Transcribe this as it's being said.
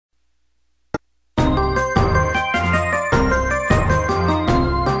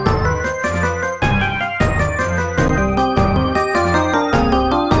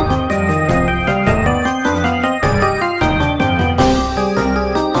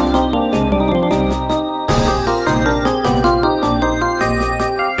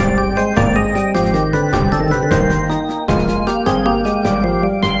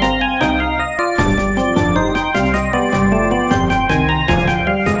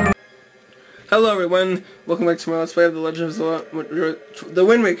Hello everyone, welcome back to my Let's Play of The Legend of Zelda, The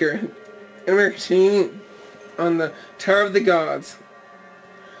Wind Waker. And we're continuing on the Tower of the Gods.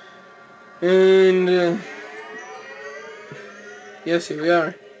 And, yes, here we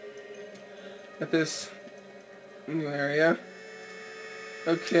are. At this new area.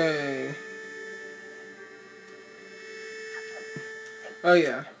 Okay. Oh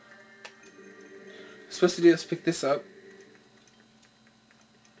yeah. Supposed to do is pick this up.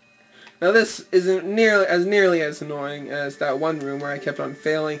 Now this isn't nearly as annoying as that one room where I kept on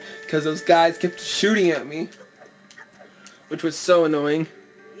failing because those guys kept shooting at me, which was so annoying.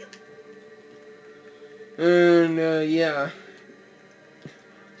 And yeah.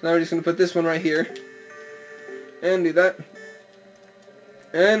 So now we're just gonna put this one right here and do that.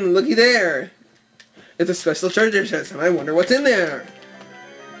 And looky there! It's a special treasure chest, and I wonder what's in there.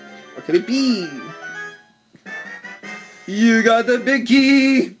 What could it be? You got the big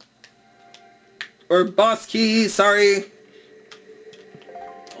key! Or boss key, sorry.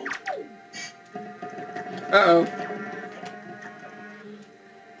 Uh-oh.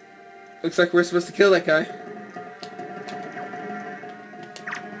 Looks like we're supposed to kill that guy.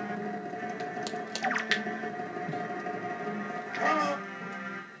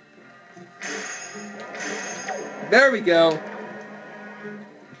 There we go.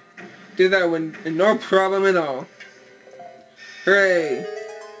 Did that one, no problem at all. Hooray.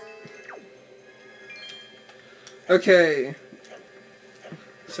 Okay,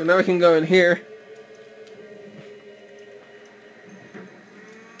 so now we can go in here.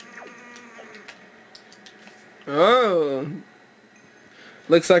 Oh,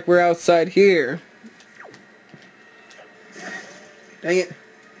 looks like we're outside here. Dang it.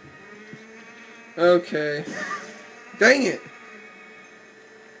 Okay. Dang it.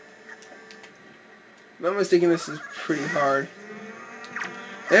 If I'm not mistaken, this is pretty hard.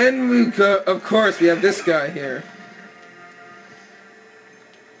 And we go, of course, we have this guy here.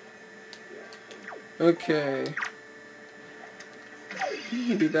 Okay. You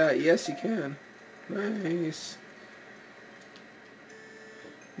can do that. Yes, you can. Nice.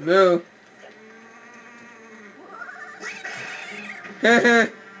 No.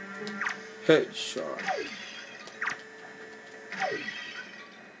 Headshot.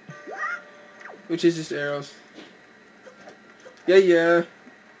 Which is just arrows. Yeah.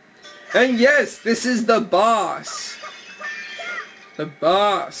 And yes, this is the boss. The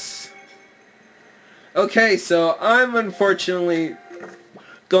boss. Okay, so I'm unfortunately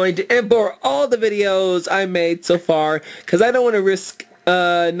going to import all the videos I made so far because I don't want to risk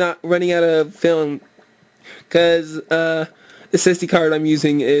not running out of film, because the SD card I'm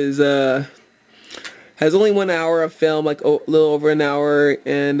using is has only 1 hour of film, like a little over an hour,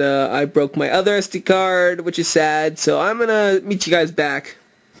 and I broke my other SD card, which is sad, so I'm gonna meet you guys back.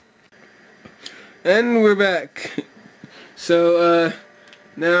 And we're back. So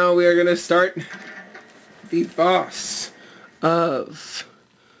now we are gonna start the boss of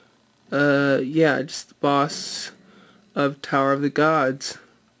just the boss of Tower of the Gods.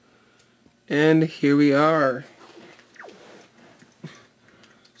 And here we are.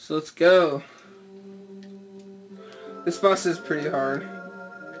 So let's go. This boss is pretty hard.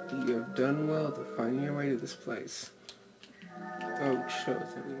 You have done well to find your way to this place. Oh,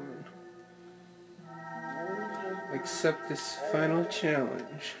 shows everyone. Accept this final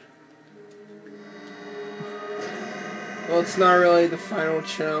challenge. Well, it's not really the final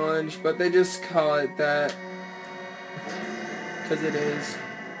challenge, but they just call it that because it is.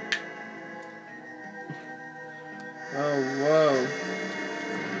 Oh, whoa.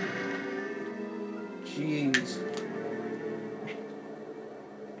 Jeez.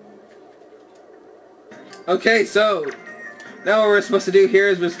 Okay, so now what we're supposed to do here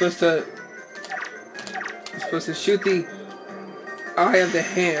is we're supposed to shoot the eye of the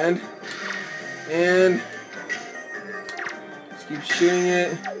hand and just keep shooting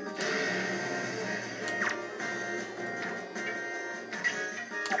it.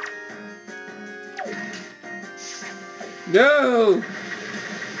 No!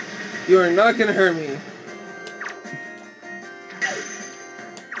 You are not gonna hurt me.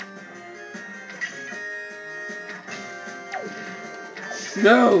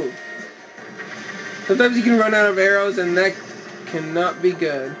 No! Sometimes you can run out of arrows and that cannot be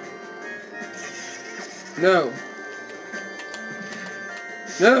good. No.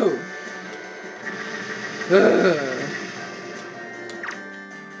 No! Ugh.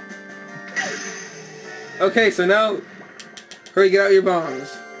 Okay, so now, hurry, get out your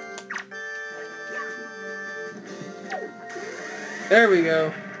bombs. There we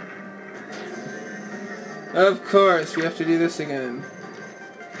go. Of course, we have to do this again.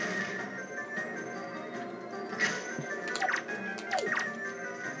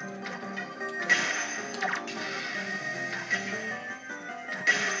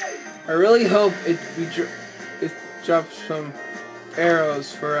 I really hope it drops some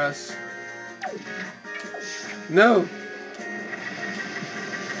arrows for us. No!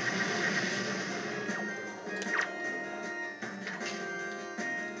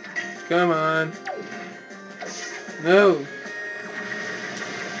 Come on. No!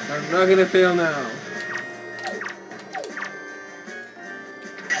 I'm not gonna fail now.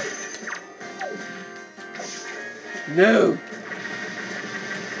 No!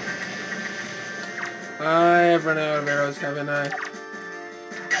 I've run out of arrows, haven't I?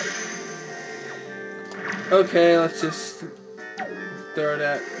 Okay, let's just throw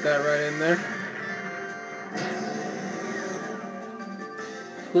that right in there.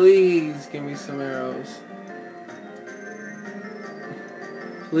 Please give me some arrows.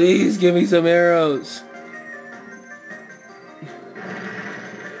 Please give me some arrows.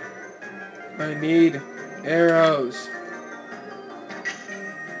 I need arrows.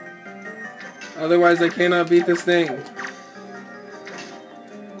 Otherwise I cannot beat this thing.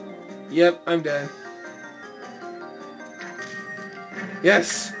 Yep, I'm dead.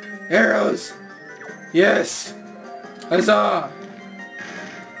 Yes! Arrows! Yes! Huzzah!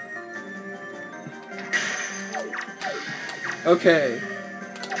 Okay.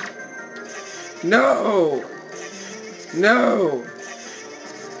 No! No!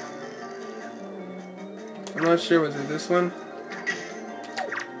 I'm not sure, was it this one?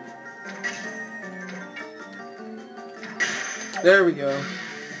 There we go.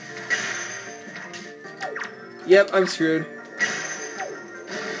 Yep, I'm screwed.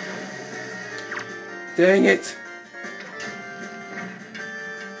 Dang it!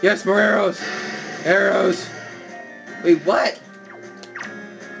 Yes, more arrows! Arrows! Wait, what?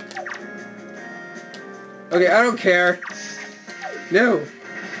 Okay, I don't care. No!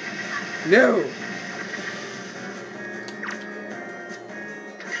 No!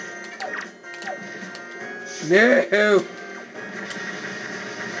 No!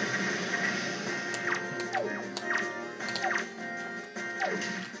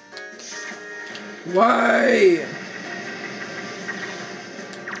 Why?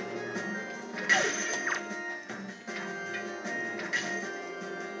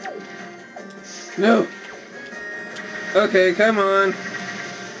 No. Okay, come on.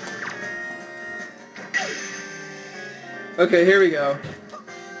 Okay, here we go.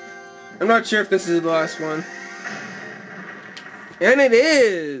 I'm not sure if this is the last one. And it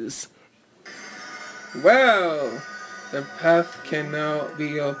is! Wow! The path can now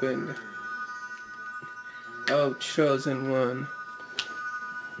be opened. Oh, chosen one.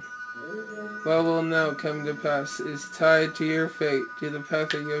 What will now come to pass is tied to your fate, to the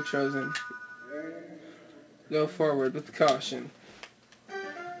path that you have chosen. Go forward with caution.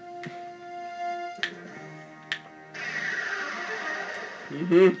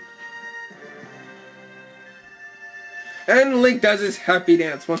 And Link does his happy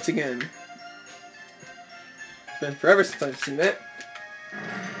dance once again. It's been forever since I've seen it.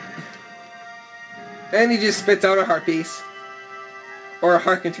 And he just spits out a heart piece. Or a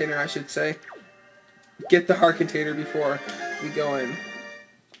heart container, I should say. Get the heart container before we go in.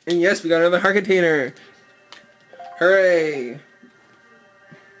 And yes, we got another heart container. Hooray!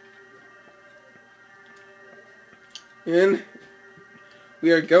 And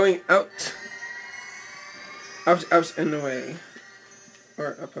we are going out. Out, out, and away.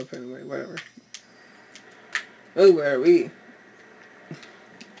 Or up, up, and away, whatever. Oh, where are we?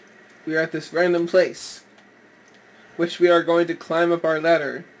 We are at this random place, which we are going to climb up our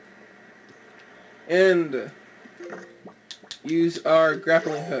ladder and use our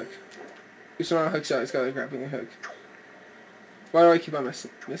grappling hook. It's not a hook shot, it's got a grappling hook. Why do I keep on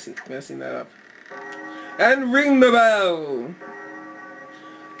messing that up? And ring the bell!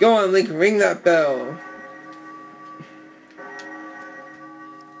 Go on, Link, ring that bell.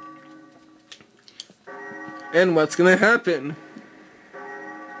 And what's gonna happen?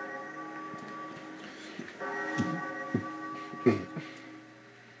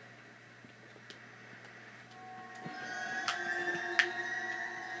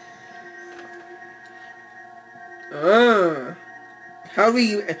 How do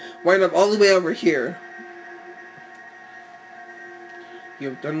we wind up all the way over here? You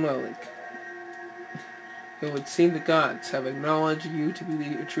have done well, Link. It would seem the gods have acknowledged you to be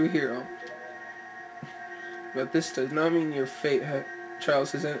the true hero. But this does not mean your fate,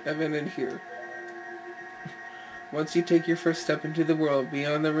 Charles, is evident here. Once you take your first step into the world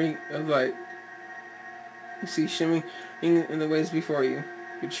beyond the ring of light, you see shimmering in the ways before you.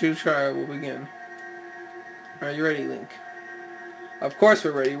 Your true trial will begin. Are you ready, Link? Of course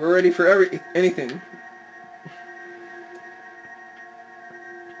we're ready. We're ready for anything.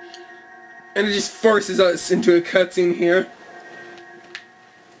 And it just forces us into a cutscene here.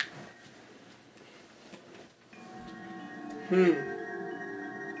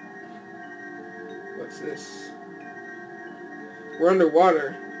 What's this? We're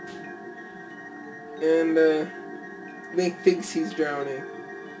underwater. And Link thinks he's drowning.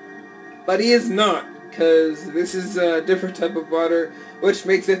 But he is not, because this is a different type of water, which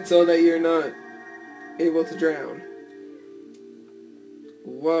makes it so that you're not able to drown.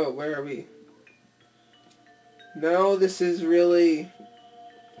 Whoa, where are we? No, this is really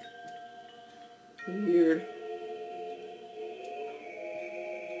weird.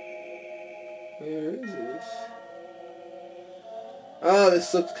 Where is this? Oh,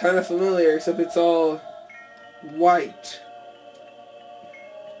 this looks kind of familiar, except it's all white.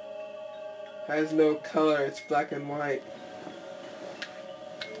 Has no color, it's black and white.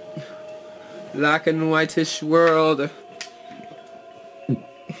 Black and whitish world.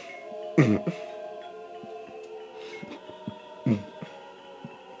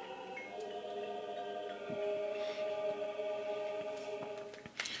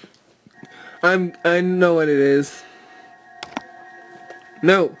 I know what it is.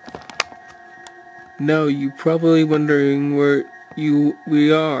 No. No, you're probably wondering where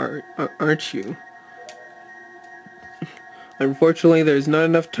we are, aren't you? Unfortunately, there's not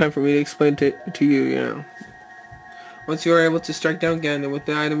enough time for me to explain to you, you know. Once you are able to strike down Ganon with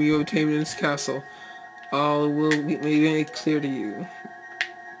the item you obtained in this castle, all will be made clear to you.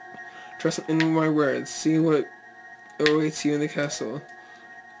 Trust in my words. See what awaits you in the castle.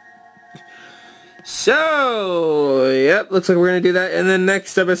 So, yep, looks like we're going to do that in the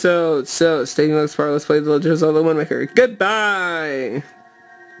next episode. So, stay tuned, next part. Let's play The Legend of Zelda Wind Waker. Goodbye!